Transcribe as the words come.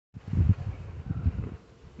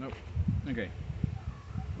Nope. Okay.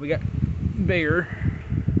 We got Bear.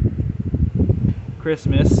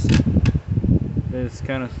 Christmas is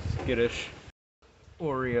kind of skittish.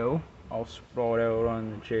 Oreo, all sprawled out on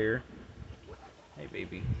the chair. Hey,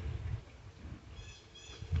 baby.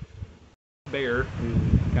 Bear, who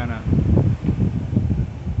kind of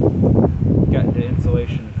got into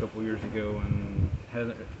insulation a couple years ago and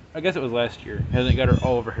hasn't, I guess it was last year, hasn't got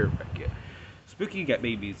all of her hair back yet. Spooky got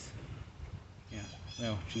babies. Yeah,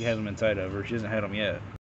 well, she has them inside of her. She hasn't had them yet.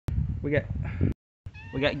 We got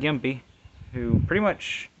Gimpy, who pretty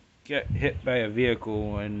much got hit by a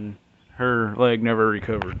vehicle and her leg never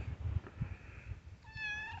recovered.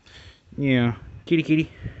 Yeah,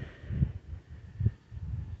 kitty.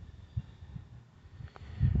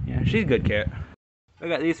 Yeah, she's a good cat. I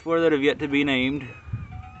got these 4 that have yet to be named.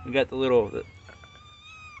 We got the little, if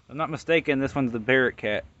I'm not mistaken, this one's the Barrett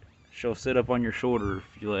cat. She'll sit up on your shoulder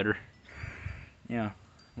if you let her. Yeah,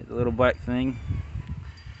 get the little black thing.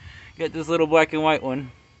 Got this little black and white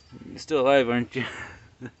one. You're still alive, aren't you?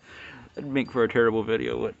 That'd make for a terrible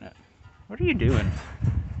video, wouldn't it? What are you doing?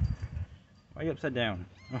 Why are you upside down?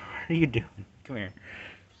 What are you doing? Come here.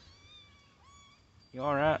 You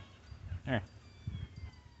alright? There.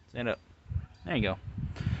 Stand up. There you go.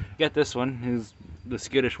 Got this one, who's the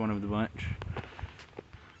skittish one of the bunch.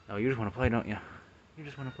 Oh, you just want to play, don't you? You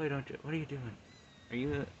just want to play, don't you? What are you doing? Are you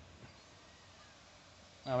the...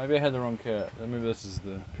 Oh, maybe I had the wrong cat. Maybe this is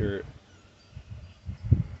the parrot.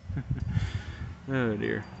 Oh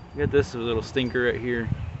dear. Got this little stinker right here.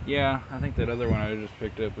 Yeah, I think that other one I just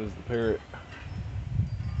picked up is the parrot.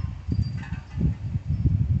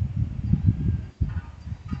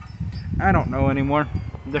 I don't know anymore.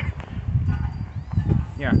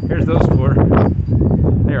 Yeah, here's those 4.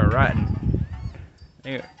 They are rotten.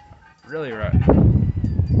 They are really rotten.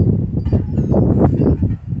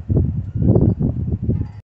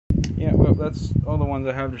 Yeah, well, that's all the ones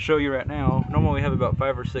I have to show you right now. Normally we have about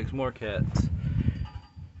 5 or 6 more cats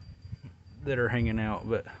that are hanging out,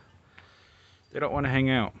 but they don't want to hang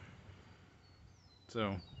out.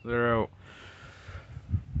 So they're out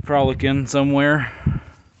frolicking somewhere.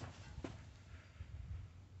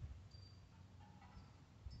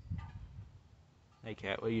 Hey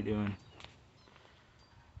cat, what are you doing?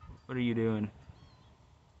 What are you doing?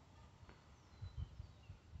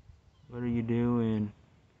 What are you doing?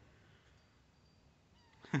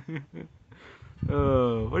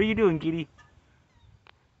 Oh, what are you doing, kitty?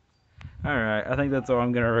 Alright, I think that's all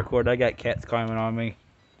I'm gonna record. I got cats climbing on me.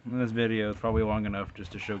 This video is probably long enough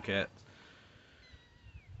just to show cats.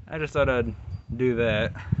 I just thought I'd do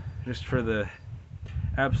that just for the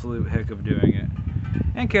absolute heck of doing it.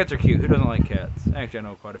 And cats are cute. Who doesn't like cats? Actually, I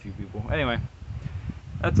know quite a few people. Anyway,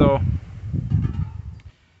 that's all.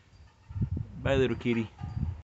 Bye, little kitty.